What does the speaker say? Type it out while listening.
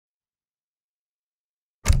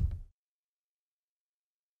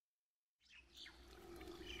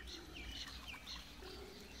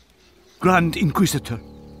Grand Inquisitor.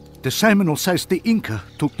 The Seminole says the Inca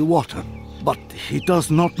took the water, but he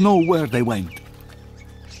does not know where they went.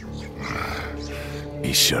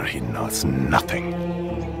 Be sure he knows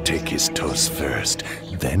nothing. Take his toes first,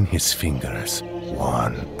 then his fingers,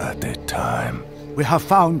 one at a time. We have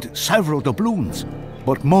found several doubloons,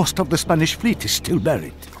 but most of the Spanish fleet is still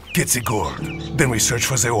buried. Get the gold, then we search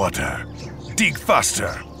for the water. Dig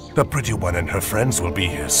faster. The pretty one and her friends will be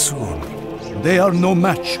here soon. They are no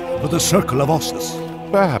match for the Circle of Ossus.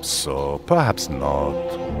 Perhaps so, perhaps not.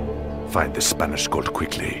 Find the Spanish gold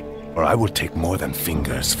quickly, or I will take more than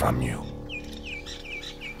fingers from you.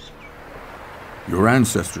 Your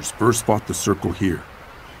ancestors first fought the Circle here.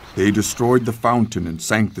 They destroyed the fountain and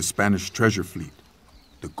sank the Spanish treasure fleet.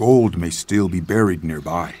 The gold may still be buried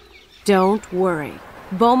nearby. Don't worry.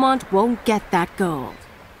 Beaumont won't get that gold.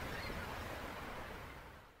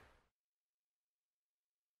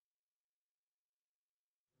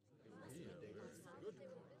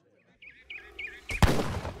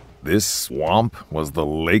 This swamp was the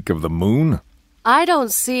Lake of the Moon? I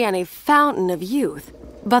don't see any fountain of youth,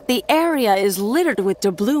 but the area is littered with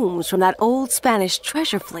doubloons from that old Spanish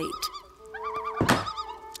treasure fleet.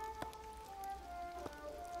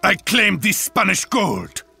 I claim this Spanish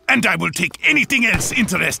gold, and I will take anything else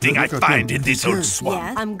interesting I find in this old swamp.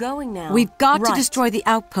 Yes, I'm going now. We've got to destroy the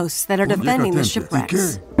outposts that are defending the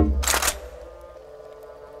shipwrecks.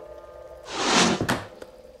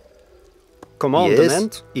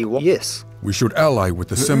 Commandment? Yes. We should ally with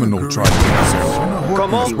the Seminole tribe in this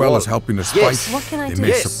area, as well as helping us fight. What can I They do?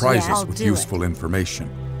 may surprise us I'll with do useful information.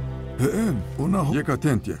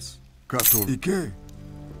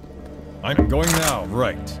 I'm going now,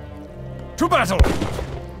 right. To battle!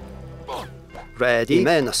 Ready?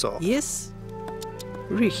 Menaso. Yes.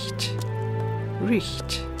 Richt.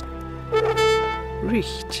 Richt.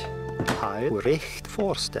 Richt. Heil. Richt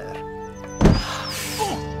Forster.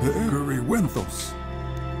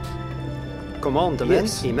 Commandment?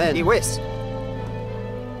 Yes. Amen. Iwis.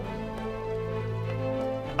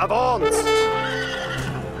 Avance!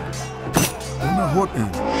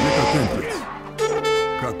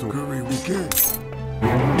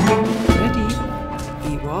 Ready.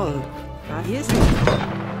 Evolve. Yes.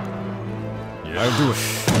 Yeah, I'll do it.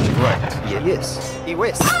 Right. Yes.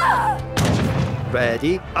 Iwis.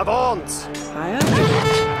 Ready? Avance! Higher.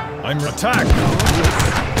 I'm attack!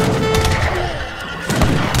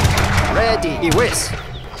 Ready, Iwis!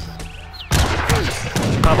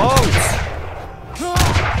 Avance!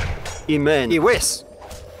 Amen, Iwis!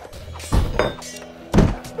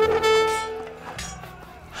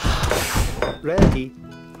 Ready.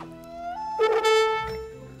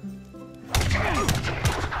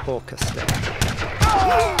 Orchestra.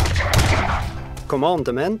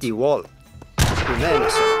 Commandment, the wall.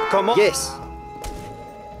 Imenaso. Come on. Yes.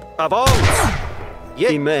 Avance!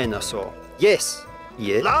 Yes. Imenaso. Yes.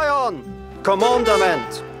 Yes. Lion!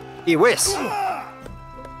 Commandment! Iwis!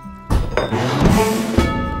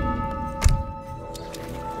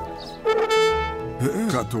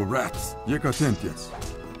 Kato rats, Yekatentias.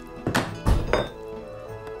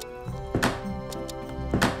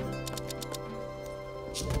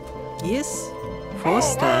 Yes.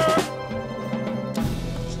 Forster.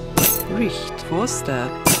 Richt. Forster.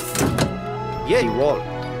 Ye wall.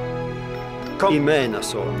 Come.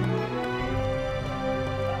 Imenaso.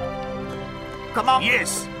 Come on.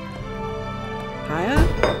 Yes. Higher.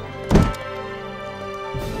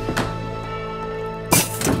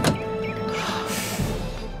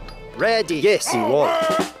 Ready. Yes, you wall.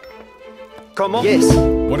 Come on. Yes.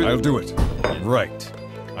 What? I'll do it. Right.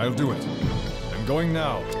 I'll do it. I'm going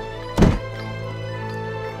now.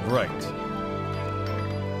 Right.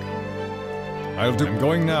 I'm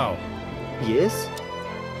going now. Yes.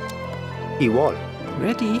 Igual.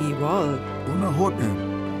 Ready. Evolve. Una hoten.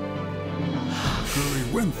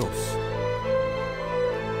 Currywenthos.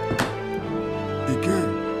 Ike.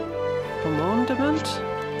 Commandment.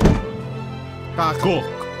 Cool.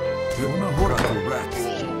 Una horato rats.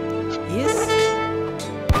 Yes.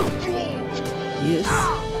 Yes.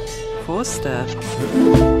 Forster.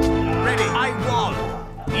 Ready. I wall.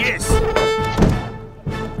 Yes.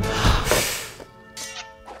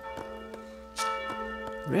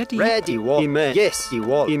 Ready. Ready. Wall. Amen. Yes. He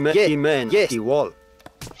wall. Amen. Amen. Yes. He wall.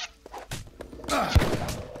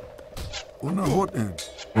 Una hoten.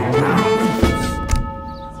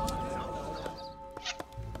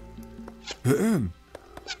 Heem.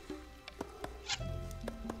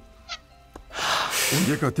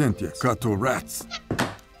 Yekatentias. Kato rats.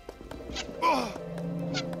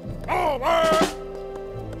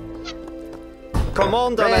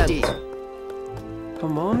 Commandment.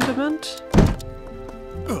 Commandment.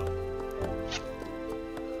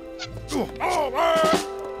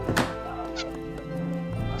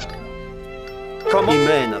 Come on.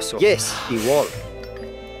 Imenaso. Yes, igual.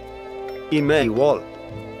 Igual.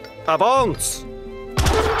 Avance.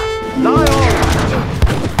 Lion.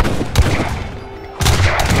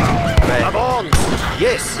 Avance.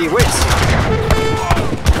 Yes, he west.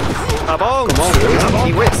 Avance. Come on,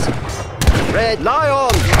 he west. Red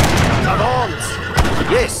Lion. Avance.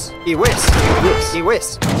 Yes, he west. Yes, he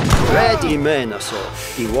west. Red Imenaso.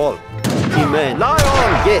 Igual.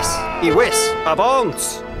 Lion. Yes, he west.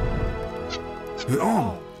 Avance.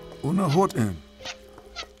 Una hot end.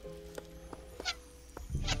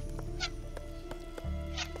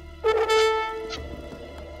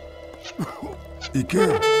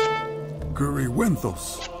 Ike,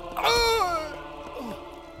 Guriwenthos.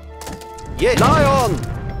 Yes, Lion.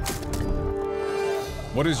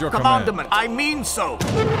 What is your command? Commandment, I mean so.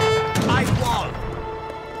 I wall.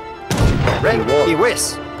 Red Wall. He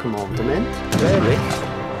west. Commandment. Ready.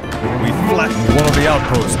 We flattened one of the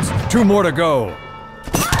outposts. 2 more to go.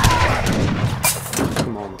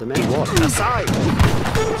 Commandment. What? Aside.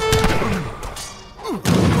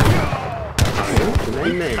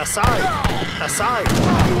 Amen. Aside. Aside.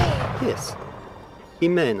 Yes.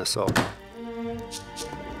 Imenaso.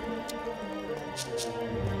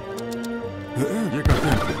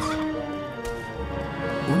 Yekatempis.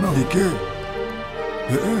 Una Ike.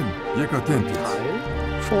 Yekatempis.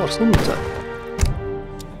 Forsunta.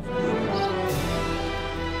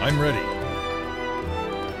 I'm ready.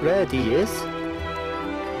 Ready, yes.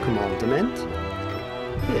 Commandment.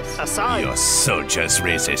 Yes. Aside. Your soldiers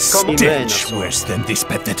raise a Come stench on. worse than this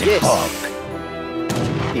pathetic Yes. hog.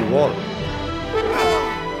 Igual.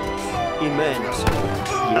 Imenaso.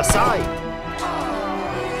 Aside.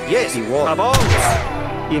 Yes. Igual. Avance.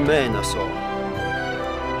 Imenaso.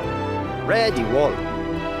 Ready, wall.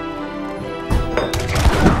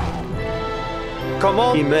 Come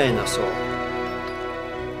on. Imenaso.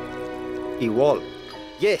 Igual.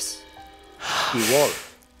 Yes. Igual.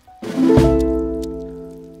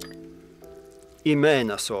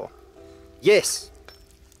 Imenaso. Yes.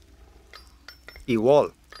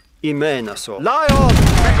 Igual. Imenaso. Lion!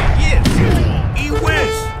 Yes.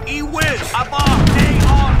 He whiz. Avance. Lay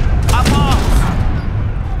on. Avance.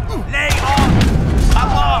 Lay on.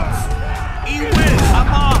 Avance. He whiz.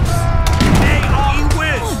 Avance. Lay on. He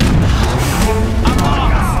whiz.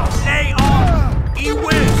 Avance. Lay on. He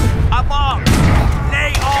whiz. Avance.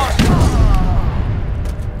 Lay on.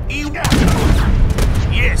 He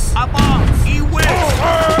Yes. Avance. He whiz.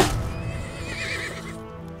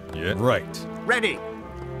 Yeah. Right. Ready.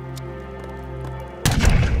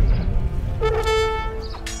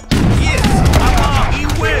 Yes. Avance. He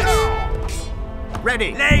whiz.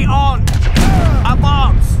 Ready. Lay on.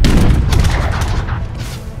 Avance.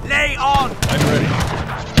 Lay on. I'm ready.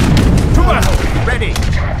 To battle. Ready.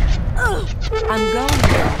 I'm going.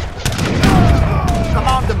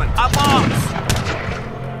 Commandment. Avance.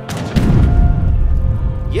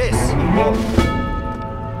 Yes. Igual.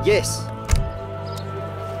 Yes.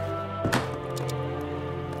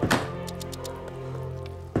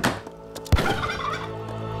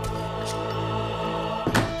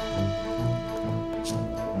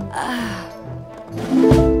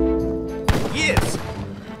 Yes.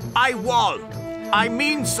 I wall. I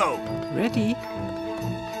mean so. Ready?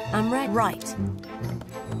 I'm ready. Right.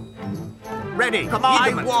 Ready.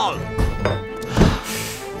 Commandment. I wall.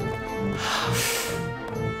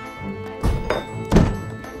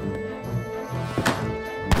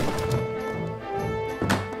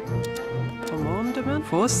 Commandement.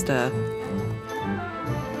 Forster.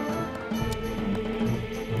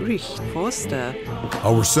 Richt. Forster.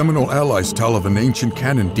 Our Seminole allies tell of an ancient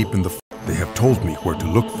cannon deep in the They have told me where to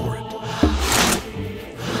look for it.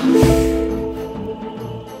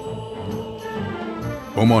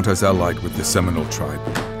 Beaumont has allied with the Seminole tribe.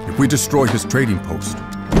 If we destroy his trading post,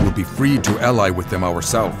 we will be free to ally with them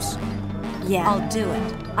ourselves. Yeah. I'll do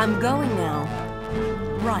it. I'm going now.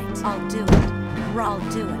 Right. I'll do it. I'll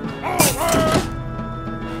do it.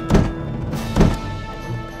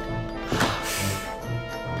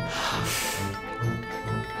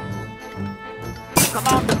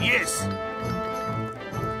 Commander. Yes.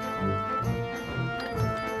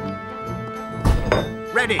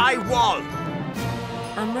 Ready. I wall.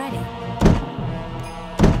 I'm ready.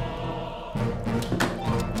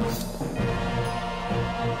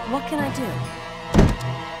 What can I do?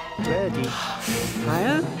 Ready.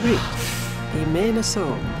 Heil. Richt. Imenaso.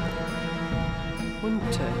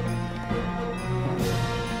 Unter.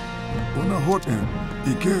 Una hoten,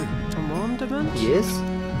 Ike. Commandement. Yes.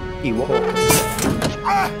 Igual.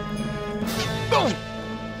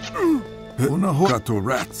 Una hoten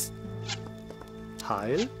rats.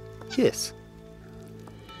 Heil. Yes.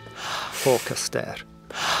 Focus there.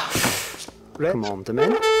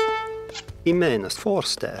 Commandment. I menas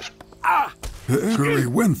forster. Curry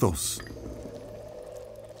Wenthos.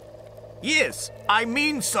 Yes, I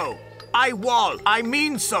mean so. I wall, I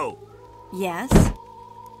mean so. Yes?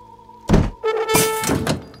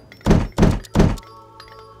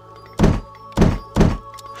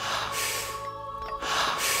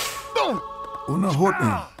 Una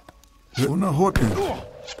hoten. Una hoten.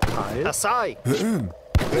 Asai. He'en.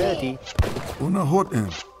 Ready. Una hoten.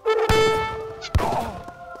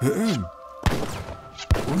 He'en.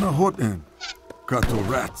 Una hoten. Kato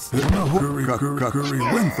rats. Una curry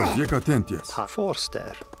Wenthos. Yekatentias.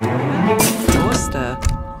 Forster. Forster.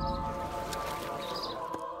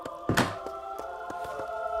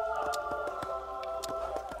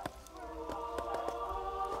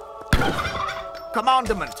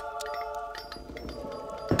 Commandment.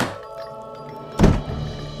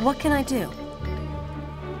 What can I do?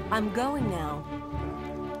 I'm going now.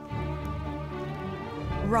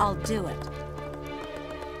 I'll do it.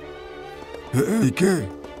 Ike.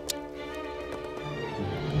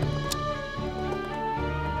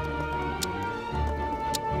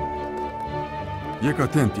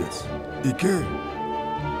 Yekatentias. Ike.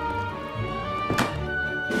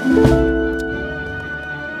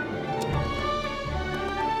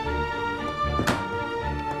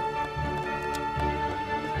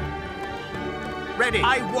 Ready.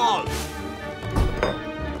 I wall.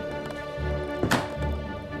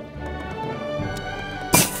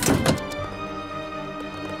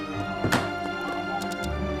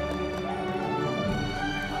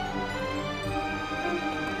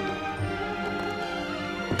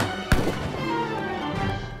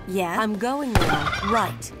 Yeah, I'm going now.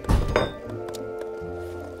 Right.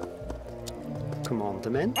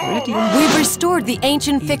 Commandment. Ready. We've restored the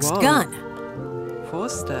ancient fixed Whoa. gun.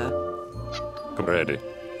 Forster. Ready.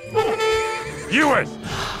 US!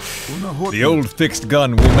 Una hoten. The old fixed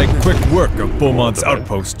gun will make quick work of Beaumont's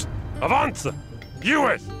outpost. Avanza!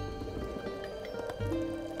 US!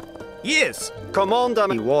 Yes.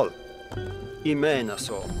 Commandament. I wall. I menas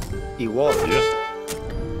så. I wall. Yes.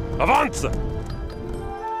 Avanza!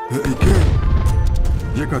 Ike.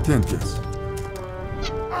 Yekatentias.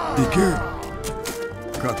 Ike.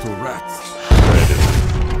 Kato rats.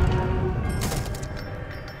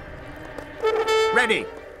 Ready.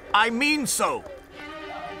 I mean so.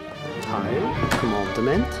 Teil.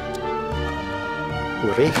 Commandement.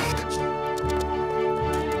 Recht.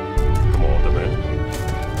 Commandment.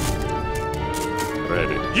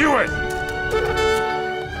 Ready. US!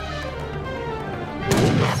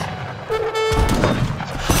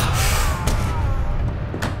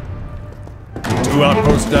 Two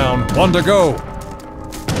outposts down, one to go.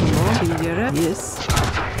 Commandere. Yes.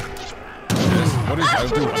 Yes, what is I'll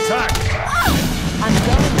do? Attack! I'm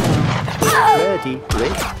going now. Ready.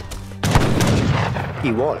 Recht.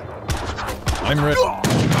 I wall. I'm ready.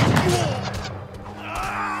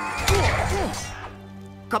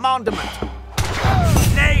 Commandment.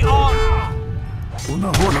 Lay on.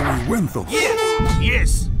 Una hoten Wenthos. Yes.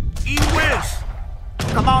 Yes. He wills.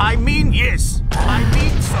 Come on. I mean yes. I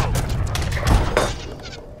mean so.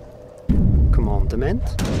 Commandement.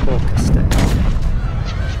 Focus there.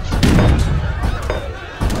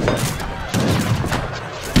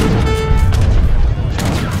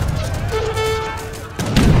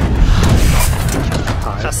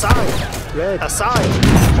 Aside. Red. Aside.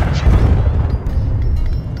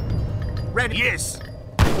 Ready. Yes.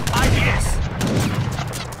 I yes.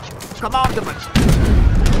 Commandment.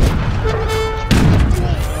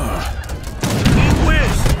 He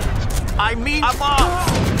wills. I mean above.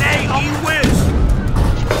 Nay, he wills.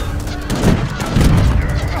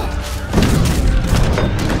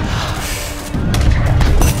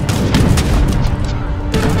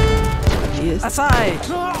 Yes. Aside.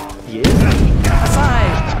 Yes.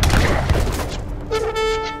 Aside.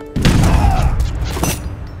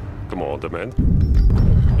 Commandment.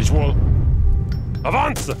 Ich will.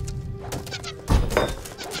 Avanza!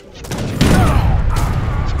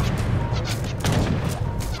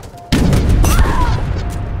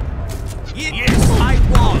 Yes, I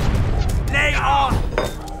won. Lay on.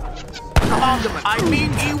 Commandment. I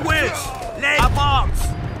mean he wills. Lay above.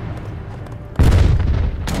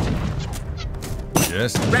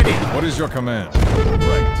 Yes. Ready. What is your command?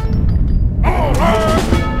 Right.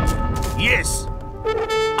 Yes.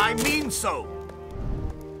 I mean so.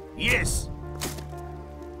 Yes.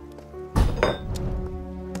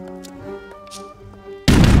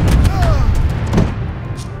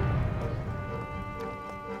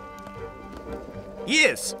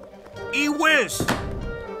 Yes. He wills.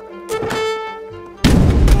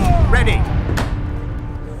 Ready.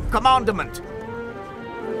 Commandment.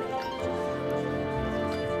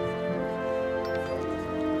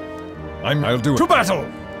 I'll do it. To battle!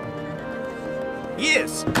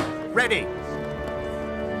 Yes. Ready.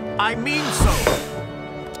 I mean so.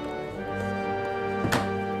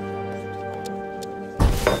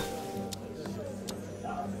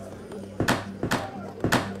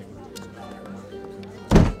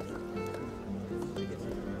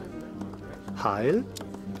 Heil.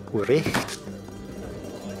 Recht.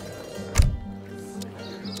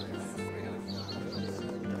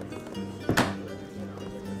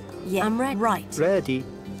 Yeah, I'm right. Ready.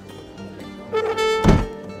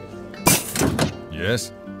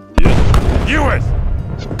 Yes? Ewith!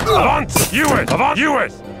 Avance! Ewith! Avance!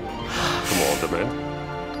 Ewith! Commandment.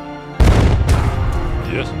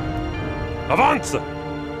 Yes. Avance!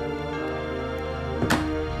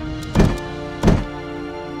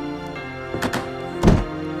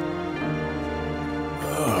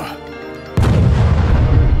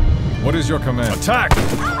 What is your command? Attack!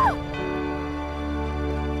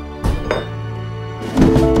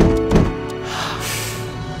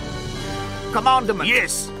 Commandment.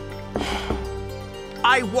 Yes.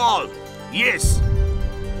 I wall. Yes.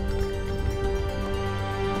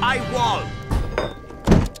 I wall.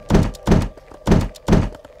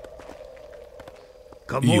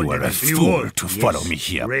 You were a fool to follow me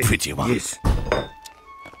here, pretty one. Yes.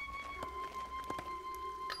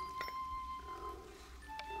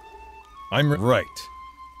 I'm right.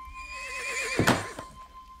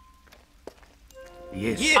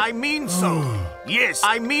 Yes. I mean so. Yes.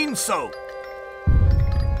 I mean so.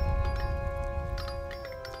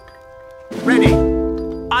 Ready.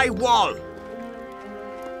 I wall.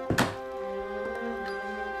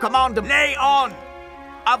 Commander. Lay on.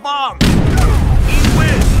 Avance.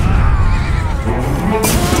 East.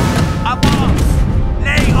 Avance.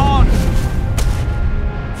 Lay on.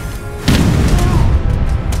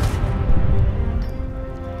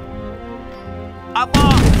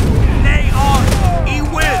 Avance. Lay on.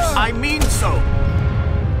 East. I mean so.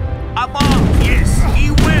 Avance. Yes.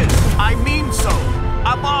 East. I mean so.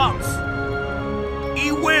 Avance.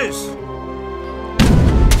 East.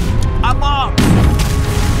 Avance.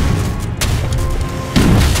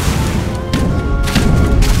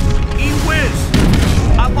 East.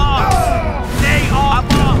 Avance. Lay on.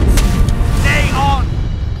 Avance. Lay on.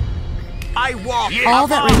 I walk. Yeah. All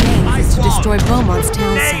that remains is to destroy Beaumont's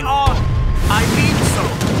town Lay center. on. I mean so.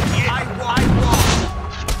 Yeah. I walk.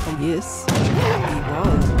 Yes, he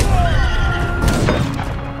was.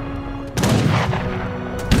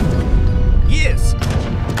 Yes.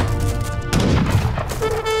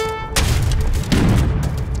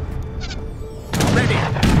 Ready.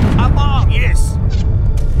 Avance. Yes.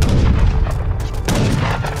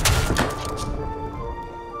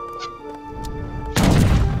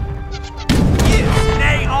 Yes.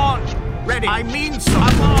 Lay on. Ready. I mean so.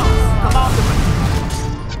 Avance. Commandment.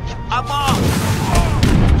 Avance.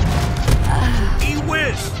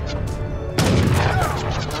 East.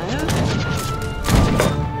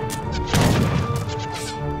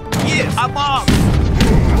 Yes. Avance.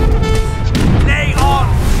 Lay on.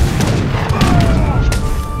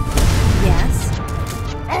 Yes?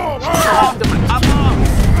 Commandment.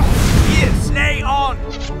 Avance. Yes. Lay on.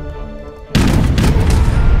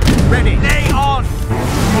 Ready. Lay on.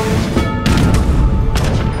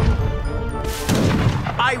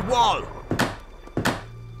 I wall.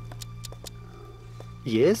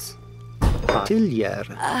 Yes. Atelier.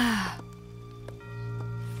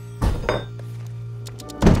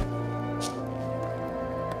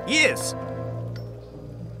 Yes.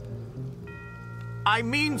 I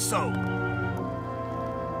mean so.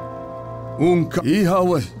 Unka.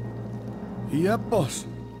 Ihawe. Iapos.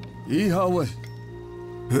 Ihawe.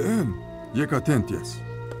 Yekatentias.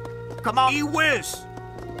 Come on. East.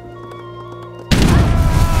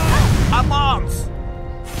 Avance.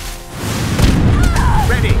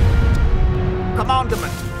 Ready.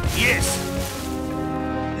 Commandment. Yes.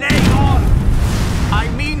 Lay on. I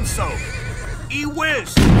mean so.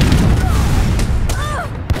 East.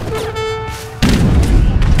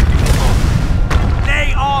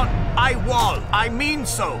 Lay on. I wall. I mean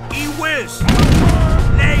so. East.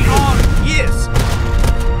 Lay on. Yes.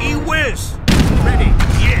 East. Ready.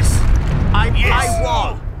 Yes. I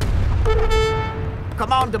wall.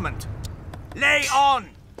 Commandment. Lay on.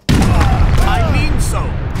 I mean so.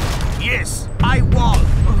 Yes. I wall.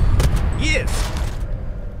 Yes.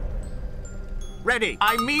 Ready.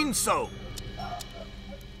 I mean so.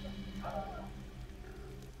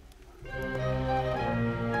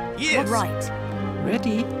 Yes. Right.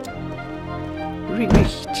 Ready.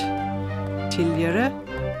 Recht. Tiljere.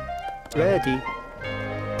 Ready.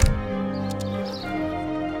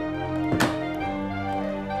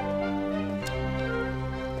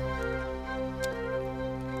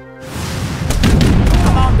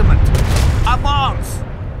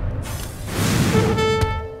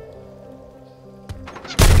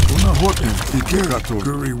 hoten, ikerato,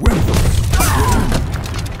 guriwenthos.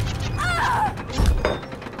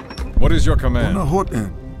 What is your command? Una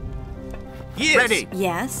hoten. Yes. Ready.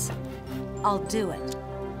 Yes, I'll do it.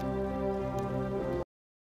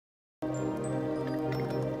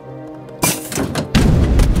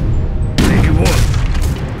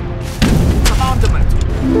 Commandment.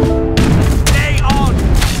 Lay on.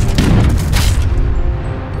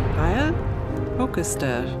 Weil?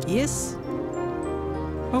 Hokester. Yes.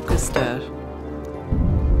 Hokester.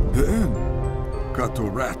 He'en. Kato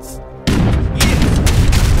rats. Yes.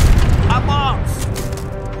 Avance.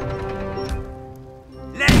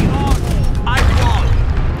 Lay on. I want.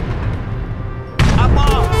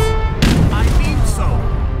 Avance. I mean so.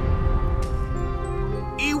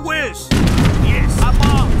 He wills. Yes.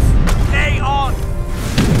 Avance. Lay on.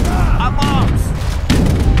 Avance.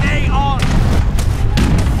 Lay on.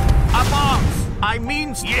 Avance. I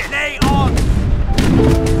mean yes. Lay on.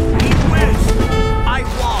 He wills. I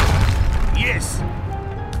want. Yes.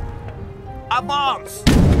 Avance.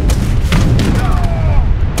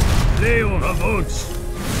 Leon. Avance.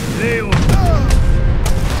 Leon.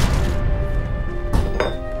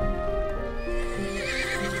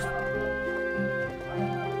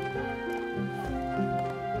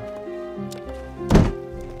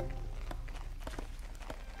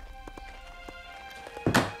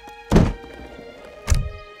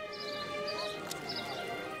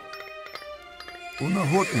 Una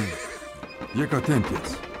hoten.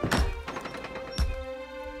 Yekatentias.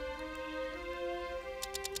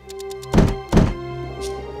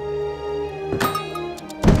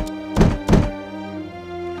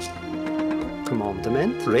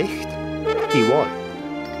 Commandement, recht. Igual.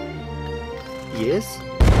 Yes.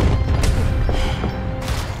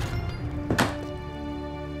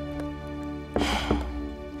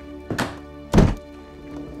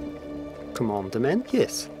 Commandement,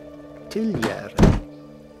 yes. Till gjerde.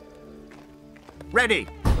 Ready.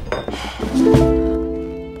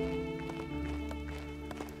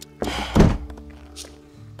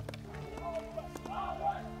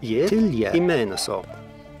 Yes. Till gjerde. I mener så.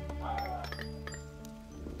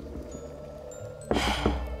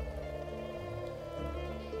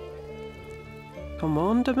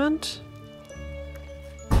 Commandment?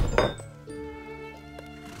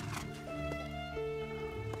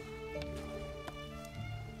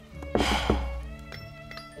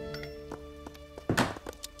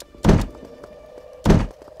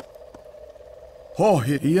 Oh,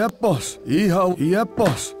 iepos. Iho,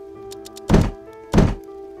 iepos.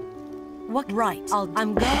 What? Right.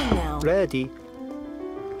 I'm going now. Ready.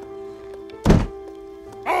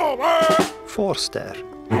 Forster.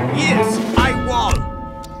 Yes, I will.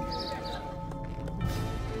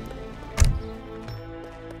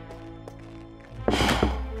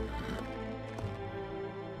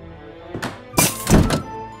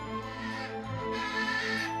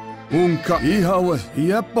 Unka, ihawe,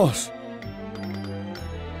 iepos.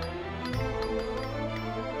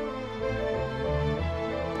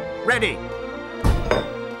 Ready.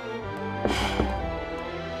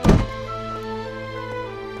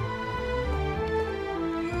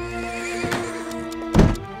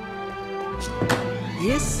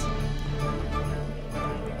 Yes.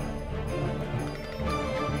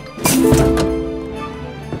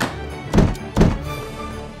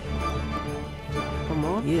 Come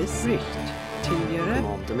on. Yes. Recht. Tiljere.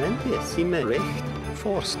 Commandement, yes. I mener recht.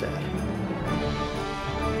 Forster.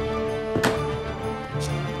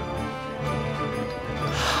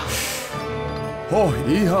 Oh,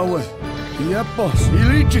 ihawe, iepos.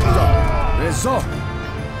 Iligita. Rezo.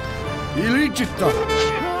 Iligita.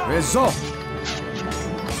 Rezo.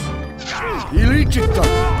 Iligita.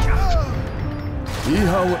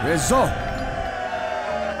 Ihawe, rezo.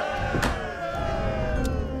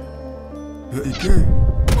 Ike.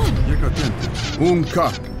 Yekatentias.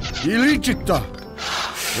 Unka. Iligita.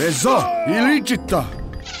 Rezo. Iligita.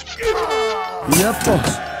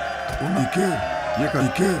 Iepos. Ike.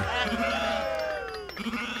 Yekatike.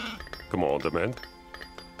 Commandement.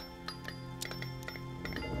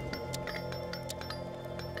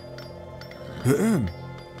 He'en.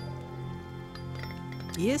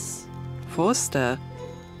 Yes. Forster.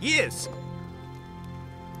 Yes.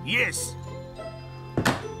 Yes.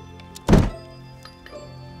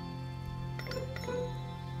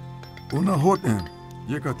 Una hoten.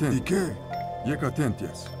 Yekatent. Ike.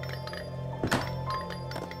 Yekatentias.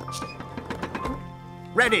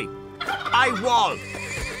 Ready. I wall.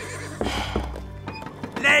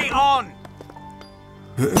 Lay on.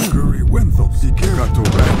 Curry wenthos. Ike. Kato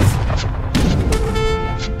rats.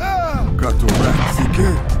 Kato rats. Ike.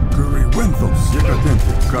 Curry wenthos.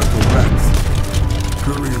 Yekatentias. Kato rats.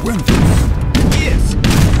 Curry Winters. Yes.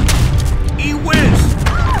 He wins.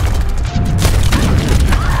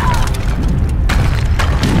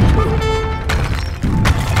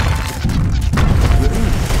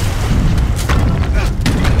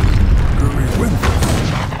 Curry Winters.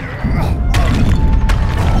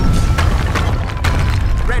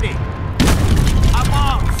 Ready.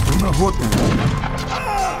 Avance. Una Hoten.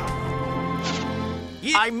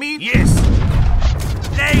 I mean, yes.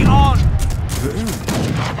 Lay on.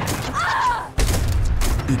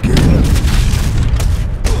 Ike.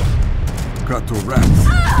 Kato Rats.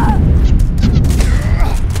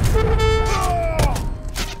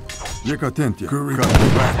 Yekatentia. Curry Kato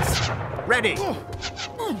Rats. Ready.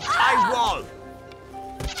 I wall.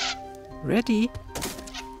 Ready.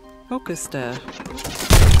 Focus there.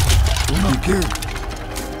 Ike.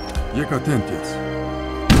 Yekatentias.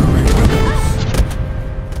 Curry Winters.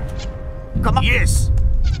 Come on. Yes.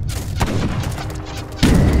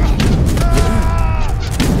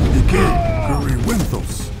 Ike. Curry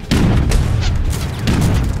Winters.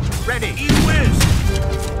 Ready. He wins.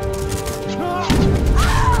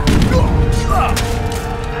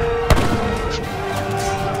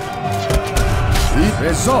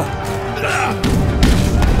 Rezo.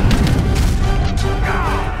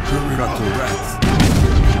 Curry Kato Rats.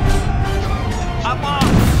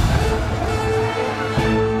 Avance.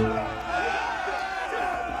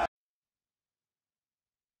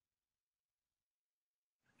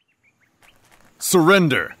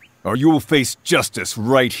 Surrender, or you will face justice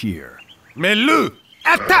right here. Melu,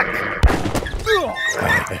 attack!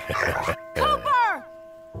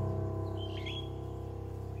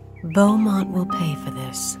 Beaumont will pay for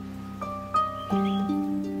this.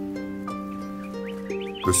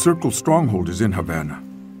 The Circle stronghold is in Havana,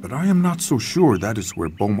 but I am not so sure that is where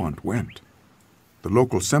Beaumont went. The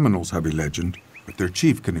local Seminoles have a legend, but their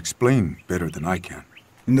chief can explain better than I can.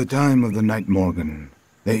 In the time of the Night Morgan,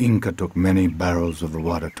 the Inca took many barrels of the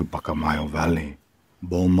water to Pacamayo Valley.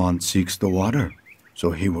 Beaumont seeks the water,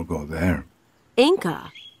 so he will go there.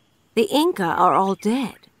 Inca? The Inca are all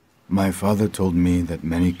dead. My father told me that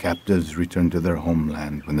many captives returned to their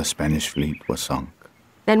homeland when the Spanish fleet was sunk.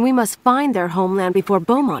 Then we must find their homeland before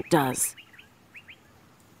Beaumont does.